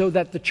lives so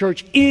that the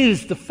church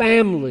is the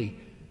family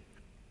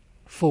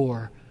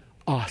for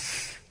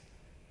us.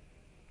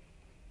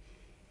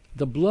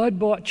 The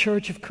blood-bought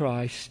church of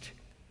Christ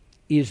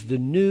is the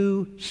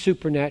new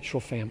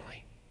supernatural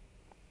family.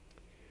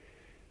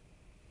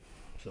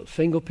 So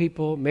single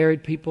people,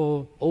 married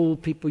people,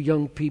 old people,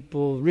 young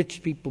people,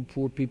 rich people,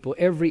 poor people,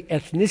 every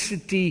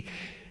ethnicity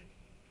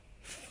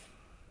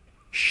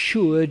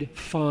should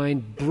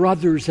find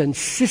brothers and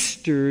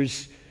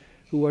sisters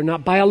who are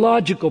not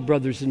biological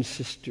brothers and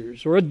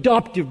sisters or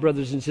adoptive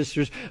brothers and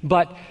sisters,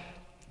 but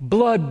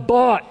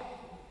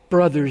blood-bought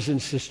brothers and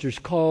sisters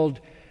called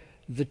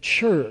the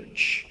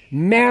church.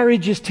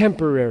 Marriage is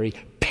temporary.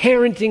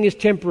 Parenting is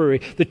temporary.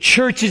 The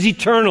church is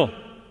eternal.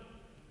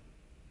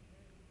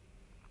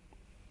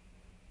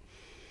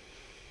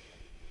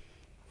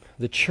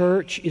 The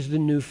church is the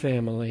new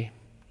family,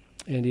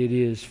 and it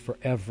is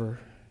forever.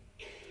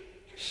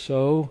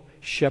 So,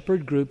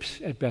 shepherd groups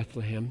at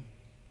Bethlehem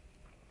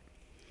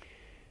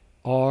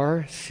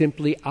are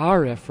simply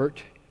our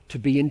effort to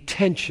be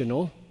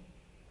intentional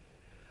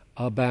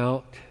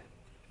about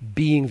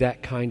being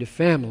that kind of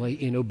family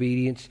in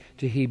obedience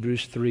to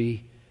Hebrews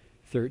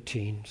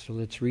 3:13. So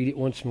let's read it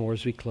once more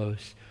as we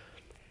close.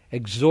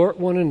 Exhort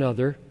one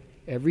another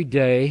every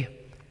day,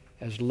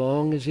 as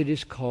long as it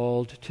is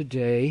called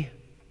today.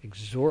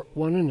 Exhort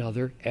one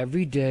another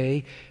every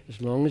day,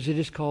 as long as it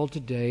is called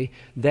today,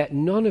 that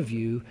none of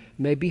you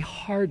may be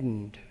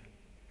hardened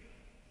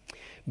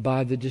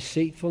by the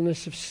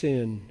deceitfulness of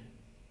sin.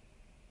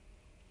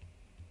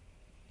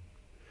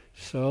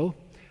 So,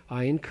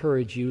 I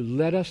encourage you,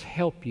 let us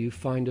help you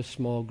find a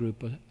small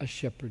group, a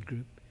shepherd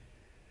group.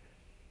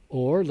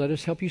 Or let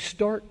us help you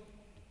start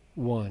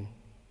one.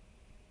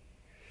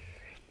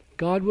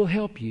 God will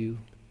help you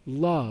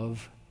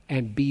love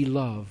and be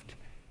loved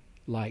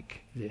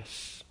like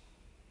this.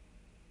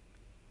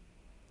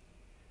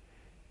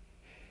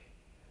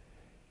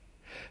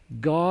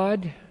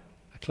 God,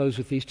 I close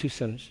with these two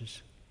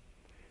sentences.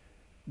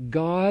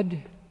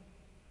 God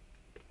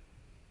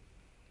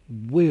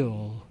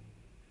will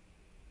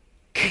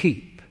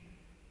keep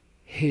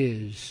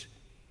His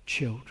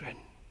children.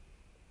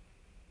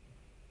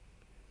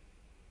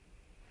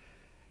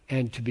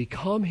 And to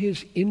become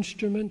His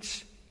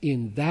instruments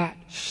in that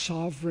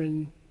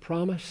sovereign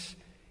promise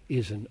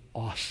is an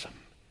awesome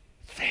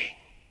thing.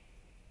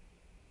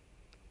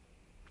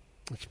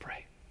 Let's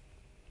pray.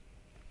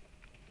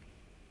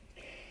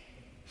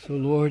 So,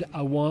 Lord,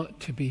 I want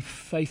to be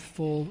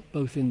faithful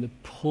both in the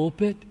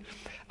pulpit.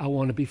 I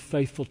want to be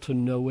faithful to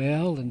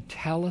Noel and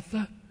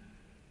Talitha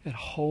at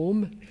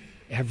home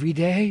every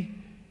day.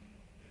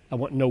 I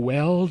want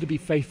Noel to be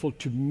faithful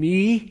to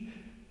me,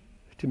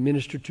 to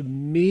minister to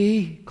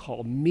me,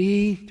 call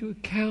me to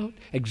account,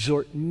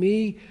 exhort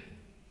me.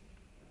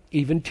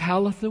 Even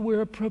Talitha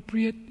where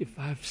appropriate, if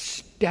I've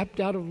stepped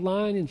out of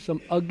line in some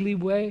ugly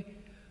way.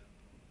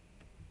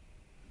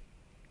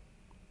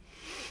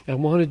 I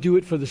want to do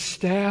it for the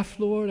staff,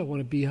 Lord. I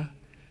want to be an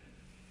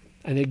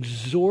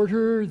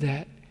exhorter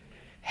that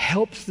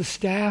helps the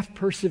staff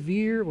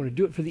persevere. I want to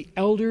do it for the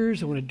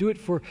elders. I want to do it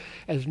for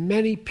as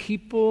many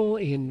people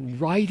in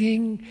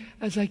writing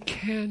as I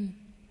can.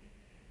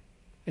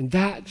 And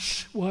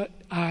that's what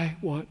I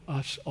want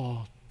us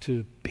all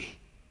to be.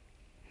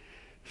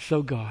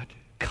 So God,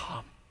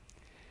 come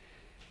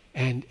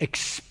and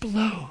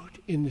explode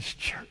in this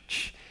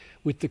church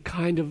with the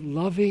kind of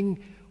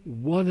loving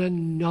one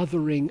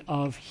anothering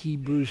of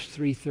Hebrews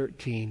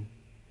 3:13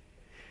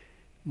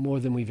 more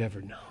than we've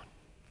ever known.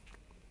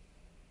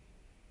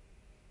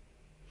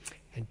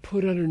 And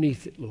put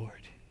underneath it,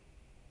 Lord,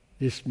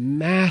 this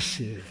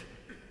massive,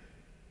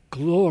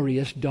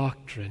 glorious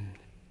doctrine.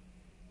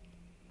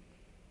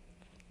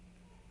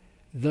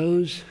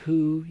 Those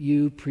who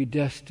you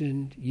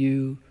predestined,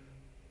 you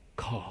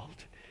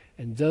called.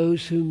 And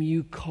those whom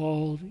you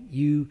called,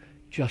 you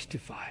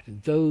justified.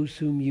 And those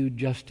whom you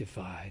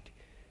justified,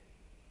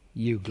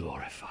 you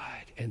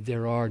glorified. And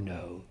there are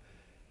no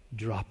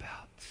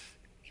dropouts.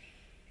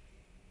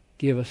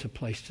 Give us a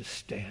place to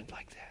stand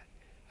like that,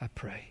 I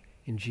pray.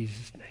 In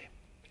Jesus' name,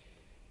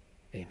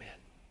 amen.